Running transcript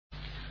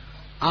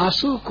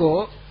आंसू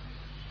को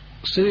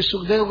श्री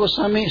सुखदेव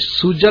गोस्वामी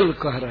सुजल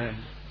कह रहे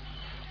हैं।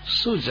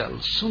 सुजल,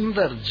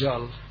 सुंदर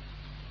जल।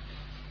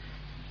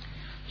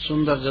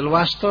 सुंदर जल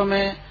वास्तव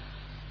में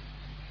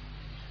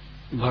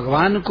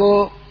भगवान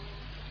को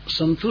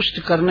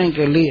संतुष्ट करने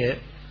के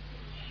लिए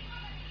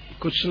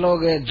कुछ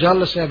लोग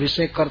जल से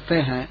अभिषेक करते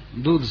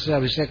हैं, दूध से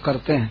अभिषेक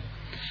करते हैं,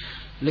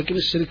 लेकिन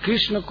श्री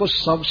कृष्ण को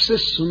सबसे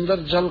सुंदर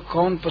जल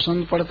कौन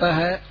पसंद पड़ता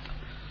है?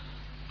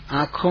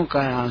 आंखों का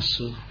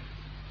आंसू।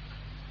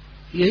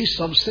 यही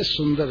सबसे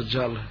सुंदर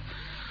जल है।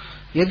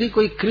 यदि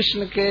कोई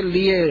कृष्ण के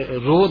लिए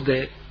रो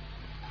दे,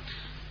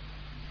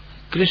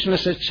 कृष्ण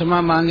से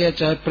क्षमा मांगे,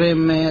 चाहे प्रेम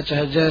में या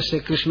चाहे जैसे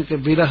कृष्ण के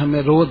विरह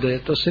में रो दे,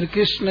 तो श्री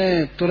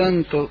कृष्ण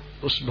तुरंत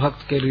उस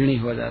भक्त के ऋणी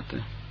हो जाते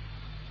हैं।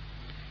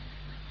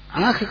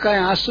 आंख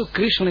का आंसू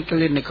कृष्ण के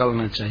लिए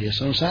निकलना चाहिए,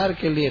 संसार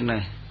के लिए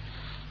नहीं।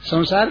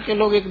 संसार के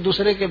लोग एक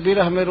दूसरे के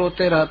विरह में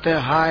रोते रहते हैं,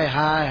 हाय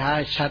हाय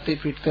हाय छाती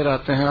पीटते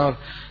रहते हैं और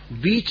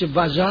बीच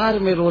बाजार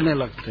में रोने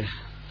लगते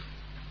हैं।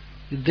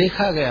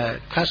 देखा गया है,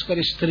 खासकर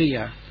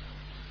स्त्रियां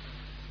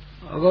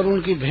अगर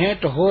उनकी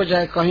भेंट हो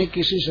जाए कहीं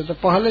किसी से, तो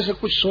पहले से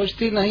कुछ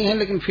सोचती नहीं है,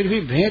 लेकिन फिर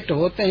भी भेंट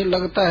होते ही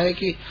लगता है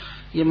कि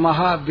ये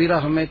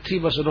महाविरह में थी,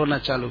 बस रोना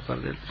चालू कर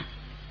देते।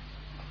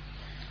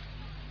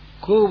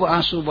 खूब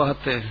आंसू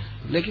बहते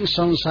हैं, लेकिन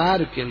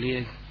संसार के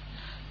लिए,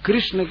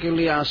 कृष्ण के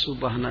लिए आंसू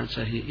बहना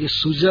चाहिए। ये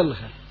सुजल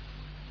है।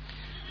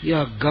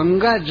 यह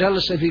गंगा जल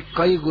से भी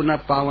कई गुना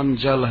पावन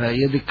जल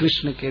है। यदि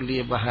कृष्ण के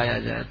लिए बहाया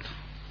जाए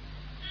तो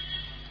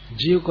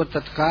जीव को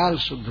तत्काल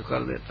शुद्ध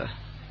कर देता है।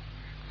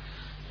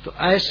 तो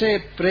ऐसे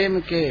प्रेम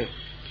के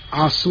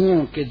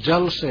आंसुओं के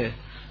जल से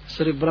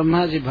श्री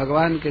ब्रह्मा जी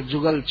भगवान के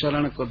जुगल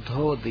चरण को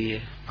धो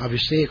दिए,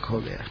 अभिषेक हो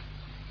गया।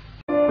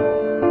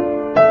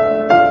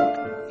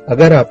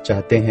 अगर आप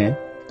चाहते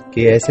हैं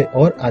कि ऐसे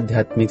और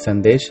आध्यात्मिक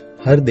संदेश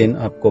हर दिन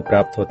आपको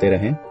प्राप्त होते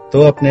रहें,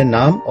 तो अपने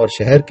नाम और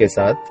शहर के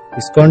साथ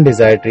इस्कॉन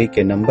डिजायर ट्री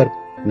के नंबर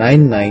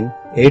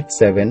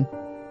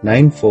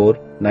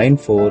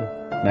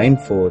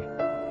 9987949494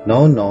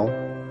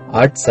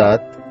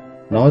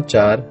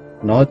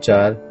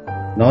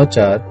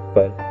 9987949494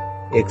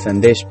 पर एक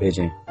संदेश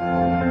भेजें।